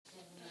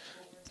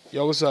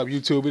Yo, what's up,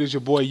 YouTube? It is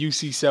your boy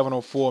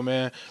UC704,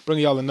 man.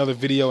 Bringing y'all another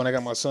video, and I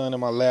got my son in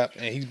my lap,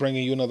 and he's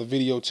bringing you another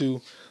video too.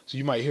 So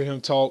you might hear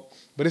him talk,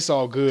 but it's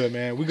all good,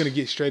 man. We're gonna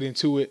get straight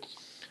into it.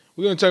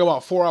 We're gonna talk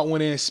about 4 out,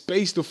 1 in,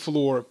 space the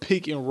floor,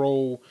 pick and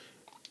roll,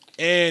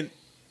 and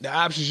the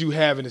options you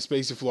have in the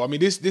space the floor. I mean,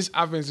 this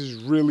offense is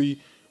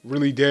really,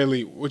 really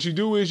deadly. What you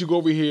do is you go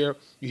over here,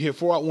 you hit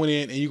 4 out, 1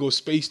 in, and you go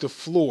space the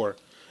floor.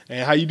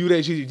 And how you do that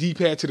is you hit your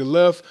D-pad to the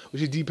left.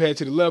 With your D-pad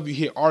to the left, you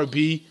hit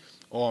RB.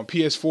 On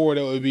PS4,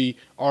 that would be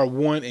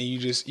R1,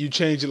 and you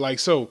change it like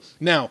so.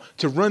 Now,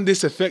 to run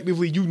this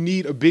effectively, you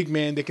need a big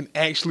man that can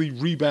actually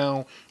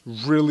rebound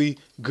really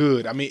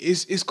good. I mean,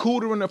 it's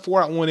cool to run a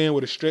 4 out, 1 in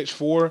with a stretch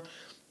 4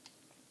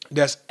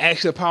 that's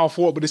actually a power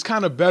forward, but it's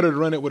kind of better to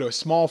run it with a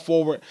small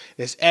forward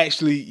that's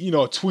actually, a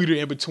tweeter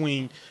in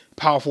between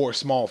power forward,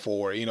 small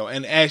forward,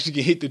 and actually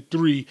can hit the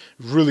 3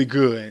 really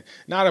good.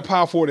 Not a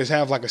power forward that's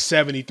have like a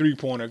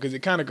 73-pointer because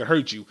it kind of could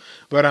hurt you.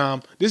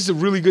 But this is a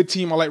really good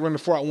team. I like running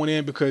 4 out, 1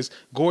 in because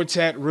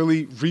Gortat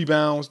really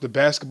rebounds the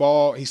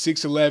basketball. He's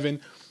 6'11".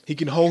 He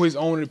can hold his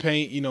own in the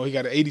paint. He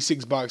got an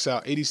 86 box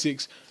out,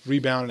 86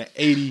 rebound, and an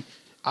 80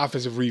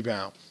 offensive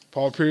rebound.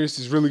 Paul Pierce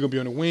is really going to be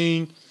on the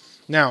wing.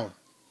 Now,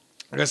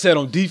 like I said,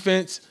 on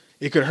defense,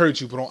 it could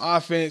hurt you. But on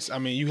offense, I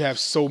mean, you have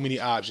so many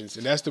options.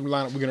 And that's the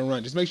lineup we're going to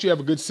run. Just make sure you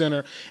have a good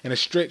center and a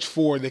stretch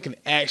forward that can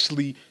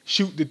actually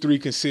shoot the 3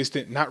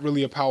 consistent, not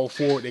really a power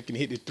forward that can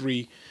hit the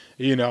 3,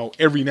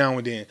 every now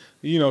and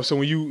then. So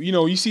when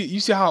you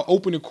see how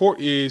open the court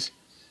is,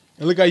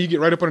 and look how you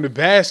get right up under the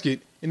basket,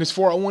 and it's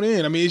 4 out, 1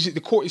 in. I mean, the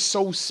court is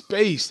so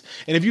spaced.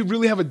 And if you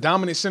really have a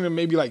dominant center,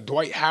 maybe like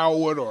Dwight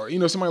Howard or,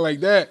 somebody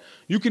like that,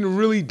 you can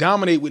really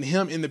dominate with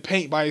him in the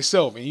paint by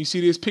himself. And you see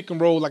this pick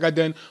and roll like I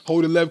done,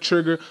 hold the left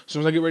trigger. As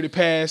soon as I get ready to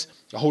pass,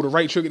 I hold the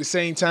right trigger at the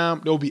same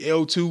time. There'll be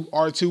L2,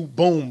 R2,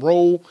 boom,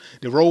 roll.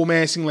 The roll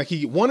man seems like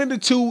he get one of the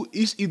two.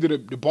 It's either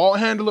the ball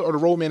handler or the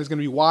roll man is going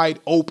to be wide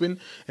open.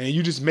 And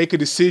you just make a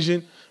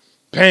decision.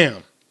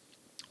 Bam.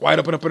 Wide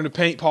up under the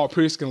paint, Paul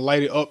Pierce can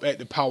light it up at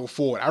the power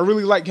forward. I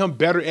really like him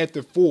better at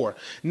the 4.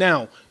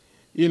 Now,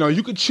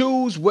 you could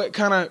choose what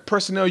kind of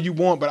personnel you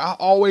want, but I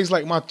always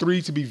like my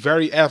 3 to be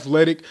very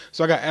athletic.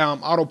 So I got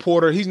Otto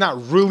Porter. He's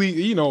not really,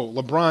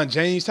 LeBron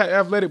James type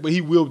athletic, but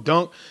he will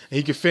dunk and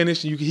he can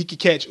finish and he can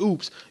catch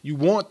oops. You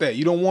want that.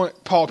 You don't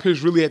want Paul Pierce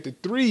really at the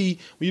 3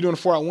 when you're doing a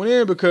 4 out, 1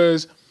 in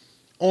because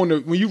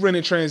when you run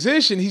in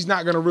transition, he's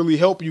not going to really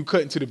help you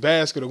cut into the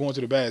basket or going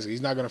to the basket.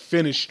 He's not going to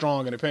finish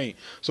strong in the paint.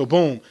 So,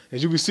 boom.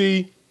 As you can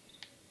see,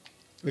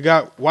 the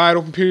guy wide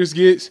open Pierce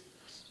gets.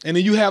 And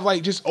then you have,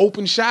 like, just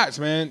open shots,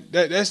 man.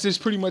 That's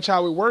just pretty much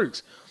how it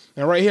works.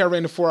 And right here, I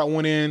ran the 4 out,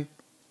 1 in.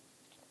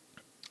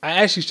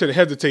 I actually should have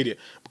hesitated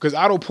because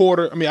Otto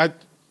Porter,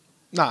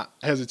 not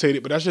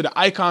hesitated, but I should have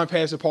icon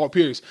passed to Paul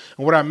Pierce.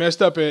 And what I messed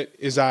up at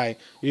is I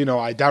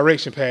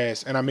direction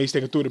pass, and I may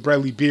stick it through to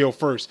Bradley Beal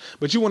first.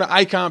 But you want an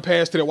icon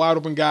pass to that wide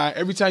open guy.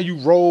 Every time you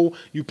roll,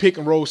 you pick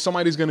and roll,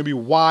 somebody's going to be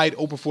wide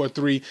open for a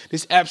 3.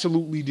 This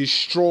absolutely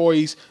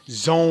destroys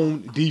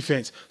zone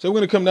defense. So we're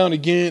going to come down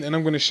again, and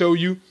I'm going to show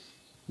you.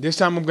 This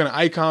time I'm going to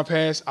icon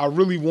pass. I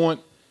really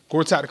want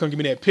Gortat to come give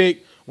me that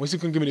pick. Once he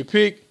can give me the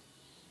pick,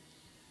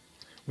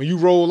 when you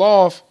roll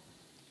off,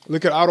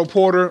 look at Otto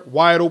Porter,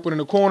 wide open in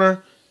the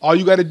corner. All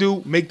you got to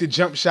do, make the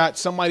jump shot.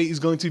 Somebody is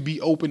going to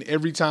be open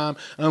every time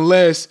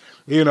unless,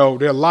 they're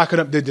locking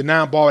up the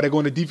denying ball. They're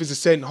going to defensive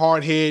set and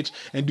hard hedge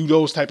and do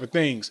those type of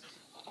things.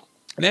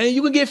 And then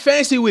you can get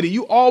fancy with it.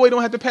 You always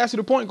don't have to pass to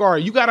the point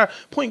guard. You got a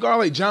point guard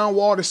like John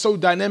Wall that's so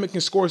dynamic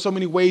and score so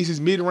many ways.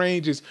 His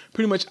mid-range is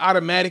pretty much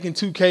automatic in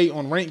 2K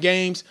on ranked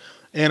games.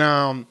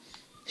 And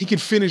he can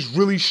finish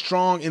really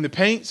strong in the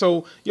paint.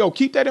 So,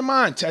 keep that in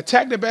mind.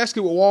 Attack the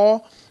basket with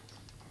Wall.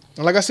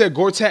 And like I said,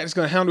 Gortat is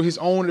going to handle his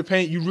own in the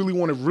paint. You really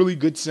want a really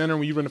good center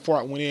when you run the 4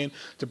 out, 1 in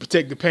to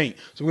protect the paint.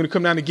 So we're going to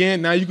come down again.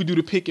 Now you can do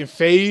the pick and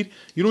fade.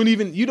 You don't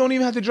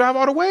even have to drive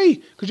all the way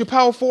because your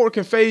power forward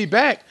can fade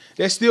back.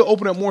 That still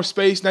open up more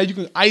space. Now you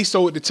can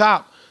ISO at the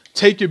top.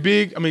 Take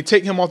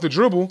him off the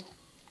dribble.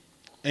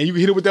 And you can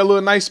hit it with that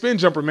little nice spin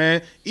jumper,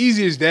 man.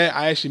 Easy as that.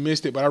 I actually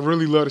missed it, but I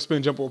really love the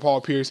spin jumper with Paul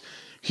Pierce.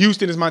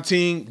 Houston is my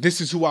team. This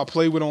is who I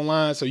play with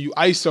online. So you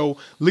ISO,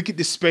 look at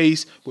the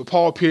space with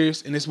Paul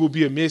Pierce, and this will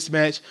be a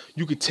mismatch.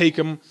 You could take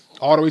him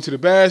all the way to the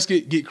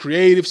basket, get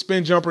creative,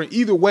 spin jumper. And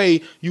either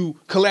way, you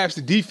collapse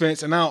the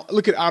defense. And now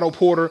look at Otto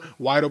Porter,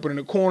 wide open in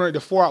the corner.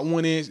 The 4 out,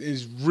 1 in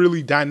is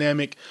really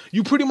dynamic.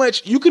 You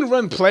can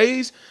run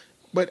plays,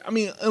 but,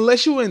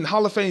 unless you're in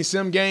Hall of Fame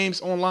sim games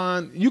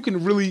online, you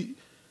can really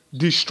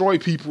destroy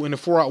people in the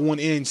 4 out, 1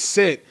 in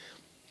set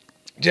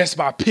just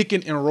by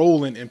picking and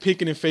rolling and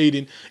picking and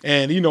fading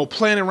and,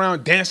 playing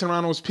around, dancing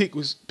around those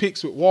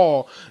picks with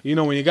Wall.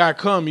 When you got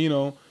come,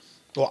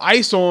 or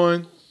ice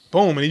on,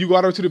 boom, and then you go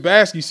out to the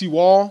basket, you see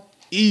Wall,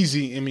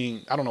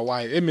 easy. I don't know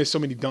why. It missed so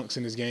many dunks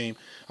in this game.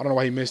 I don't know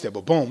why he missed that,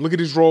 but boom, look at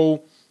his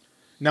roll.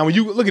 Now, when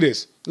you look at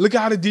this, look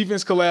at how the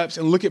defense collapsed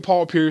and look at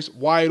Paul Pierce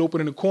wide open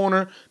in the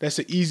corner. That's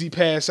an easy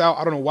pass out.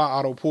 I don't know why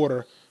Otto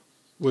Porter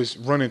was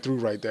running through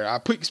right there. I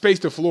put space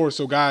to floor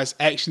so guys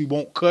actually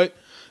won't cut.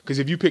 Because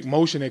if you pick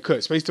motion and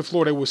cut space to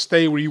floor, they will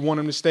stay where you want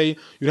them to stay. You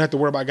don't have to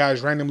worry about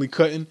guys randomly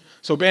cutting.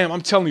 So, bam,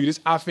 I'm telling you, this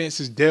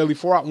offense is deadly.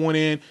 4 out, 1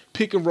 in,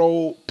 pick and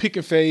roll, pick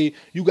and fade.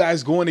 You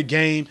guys go in the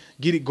game,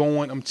 get it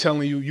going. I'm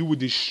telling you, you would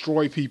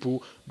destroy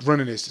people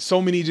running this.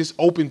 So many just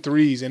open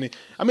threes. And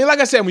I mean,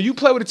 like I said, when you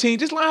play with a team,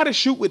 just learn how to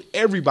shoot with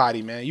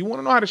everybody, man. You want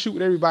to know how to shoot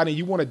with everybody.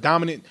 You want a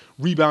dominant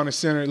rebounding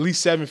center, at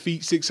least 7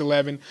 feet,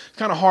 6'11". It's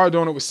kind of hard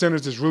doing it with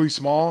centers that's really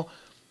small.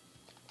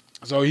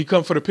 So he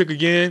come for the pick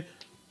again.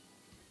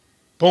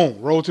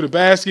 Boom, roll to the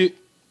basket.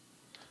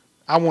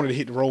 I wanted to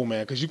hit the roll,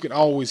 man, because you can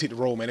always hit the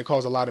roll, man. It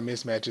causes a lot of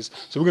mismatches.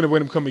 So we're going to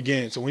let him come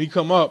again. So when he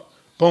come up,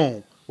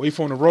 boom, wait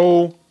for him to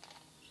roll.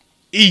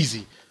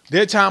 Easy.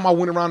 That time I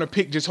went around the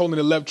pick just holding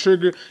the left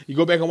trigger. You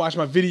go back and watch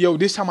my video.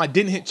 This time I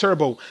didn't hit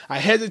turbo. I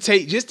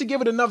hesitate just to give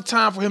it enough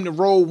time for him to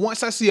roll.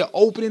 Once I see an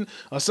opening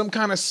or some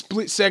kind of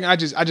split second, I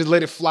just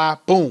let it fly.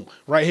 Boom.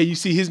 Right here you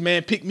see his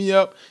man pick me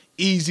up.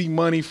 Easy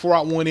money, 4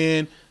 out, 1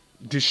 in.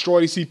 Destroy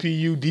the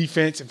CPU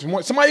defense. If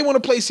somebody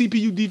want to play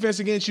CPU defense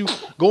against you,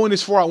 go in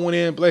this 4 out, 1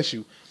 in. Bless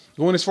you.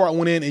 Go in this 4 out,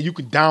 1 in, and you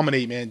can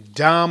dominate, man.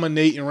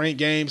 Dominate in ranked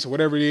games or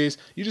whatever it is.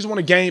 You just want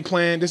a game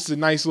plan. This is a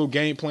nice little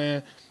game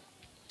plan.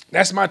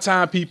 That's my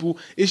time, people.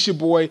 It's your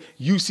boy,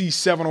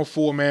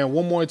 UC704, man.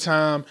 One more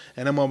time,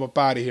 and I'm up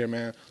out of here,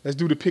 man. Let's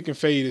do the pick and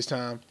fade this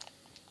time.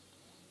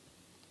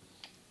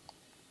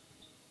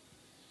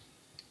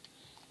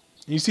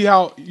 You see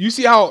how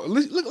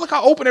look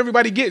how open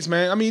everybody gets,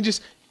 man. I mean,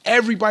 just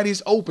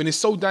everybody's open. It's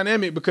so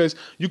dynamic because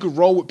you could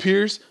roll with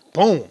Pierce.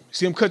 Boom.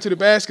 See him cut to the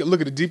basket.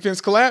 Look at the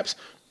defense collapse.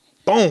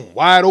 Boom.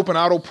 Wide open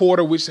Otto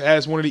Porter, which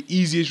has one of the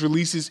easiest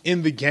releases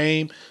in the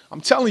game.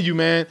 I'm telling you,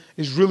 man,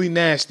 it's really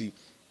nasty.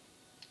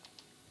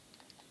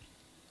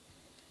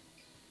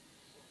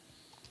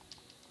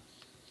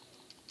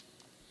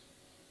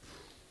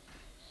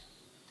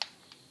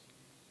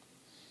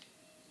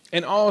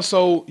 And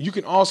also, you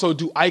can also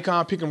do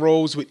icon pick and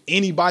rolls with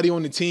anybody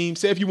on the team.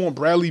 Say if you want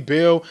Bradley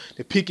Beal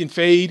to pick and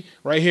fade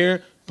right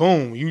here,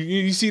 boom.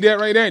 You see that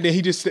right there? And then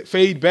he just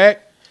fade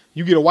back.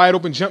 You get a wide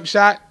open jump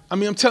shot. I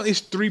mean, I'm telling you,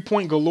 it's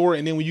 3-point galore.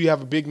 And then when you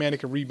have a big man that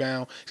can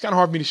rebound, it's kind of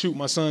hard for me to shoot.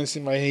 My son's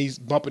sitting right here. He's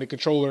bumping the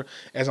controller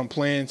as I'm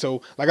playing.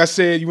 So, like I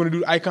said, you want to do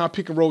the icon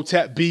pick and roll,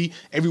 tap B.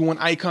 Everyone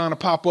icon to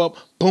pop up.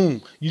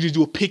 Boom. You just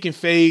do a pick and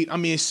fade. I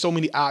mean, it's so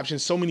many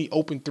options, so many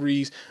open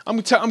threes.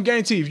 I'm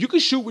guaranteed, if you can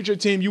shoot with your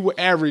team, you will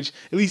average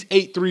at least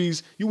 8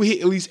 threes. You will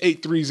hit at least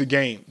 8 threes a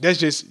game. That's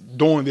just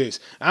doing this.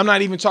 I'm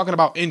not even talking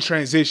about in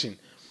transition.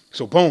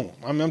 So, boom.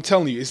 I'm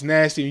telling you, it's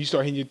nasty when you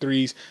start hitting your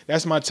threes.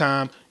 That's my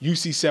time,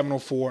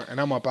 UC704,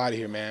 and I'm up out of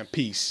here, man.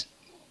 Peace.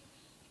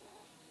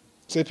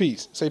 Say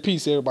peace. Say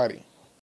peace, everybody.